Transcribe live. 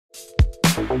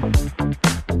Hello,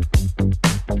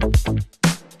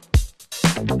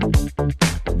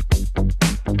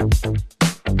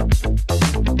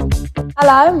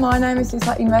 my name is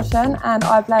Lisa Inversen and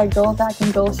I play goal attack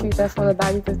and goal shooter for the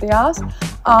baby Proteas.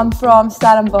 I'm from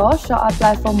Stellenbosch, so I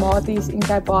play for Proteas in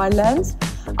Cape Highlands.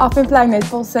 I've been playing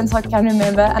netball since I can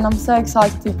remember and I'm so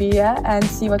excited to be here and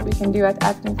see what we can do at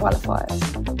African Qualifiers.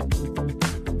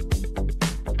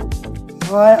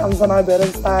 Hi, I'm Zanai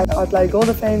Berenstein. I play goal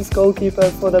defense goalkeeper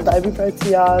for the baby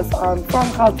Proteas. I'm from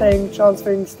Gauteng,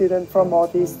 transferring student from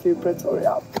Proteas to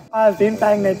Pretoria. I've been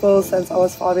playing netball since I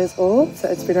was 5 years old, so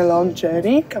it's been a long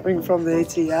journey coming from there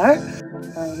to here.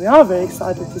 I'm very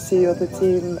excited to see what the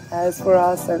team has for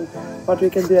us and what we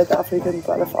can do at the African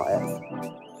Qualifiers.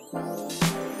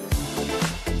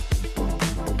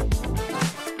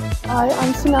 Hi,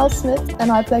 I'm Sunel Smith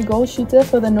and I play goal shooter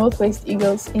for the Northwest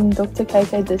Eagles in Dr.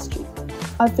 KK district.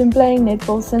 I've been playing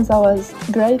netball since I was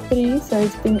grade 3, so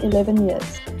it's been 11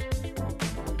 years.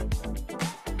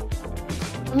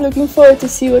 I'm looking forward to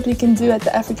see what we can do at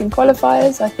the African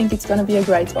Qualifiers. I think it's going to be a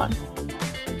great one.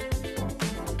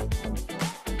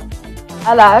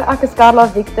 Hallo, ek is Carla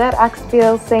Victor. Ek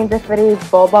speel center vir die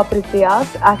Baba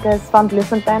Proteas. Ek is van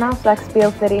Bloemfontein af, so ek speel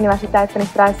vir die Universiteit van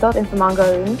die Vrystaat in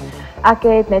Mangaung. Ek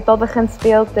het netbal begin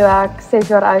speel toe ek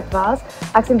 6 jaar oud was.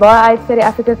 Ek sien baie uit vir die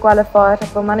African Qualifiers.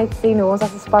 Ek wil maar net sien hoe ons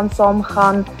as 'n span saam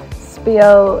gaan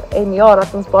speel en ja,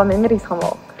 dat ons baie memories gaan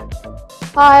maak.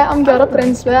 Hi, I'm Dora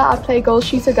Prinsloo. I play goal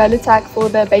shooter goal attack for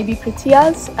the baby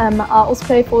Proteas. I also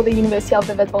play for the University of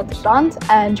the Witwatersrand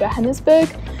and Johannesburg.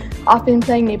 I've been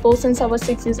playing netball since I was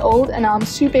 6 years old and I'm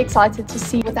super excited to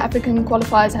see what the African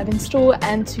Qualifiers have in store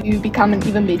and to become an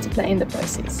even better player in the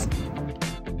process.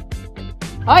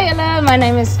 Hi, hello, my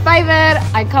name is Fiver.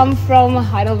 I come from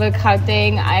Heidelberg,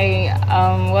 Gauteng. I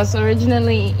was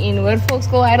originally in Hoërvolk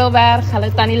School Heidelberg,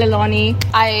 Galatani Lelani.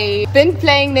 I've been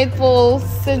playing netball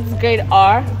since grade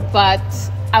R, but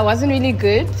I wasn't really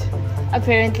good.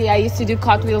 Apparently, I used to do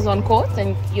cartwheels on court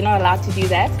and you're not allowed to do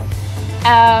that.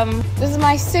 This is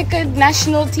my second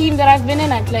national team that I've been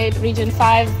in. I played Region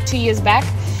 5 2 years back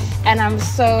and I'm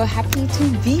so happy to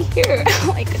be here.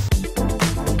 Oh my God.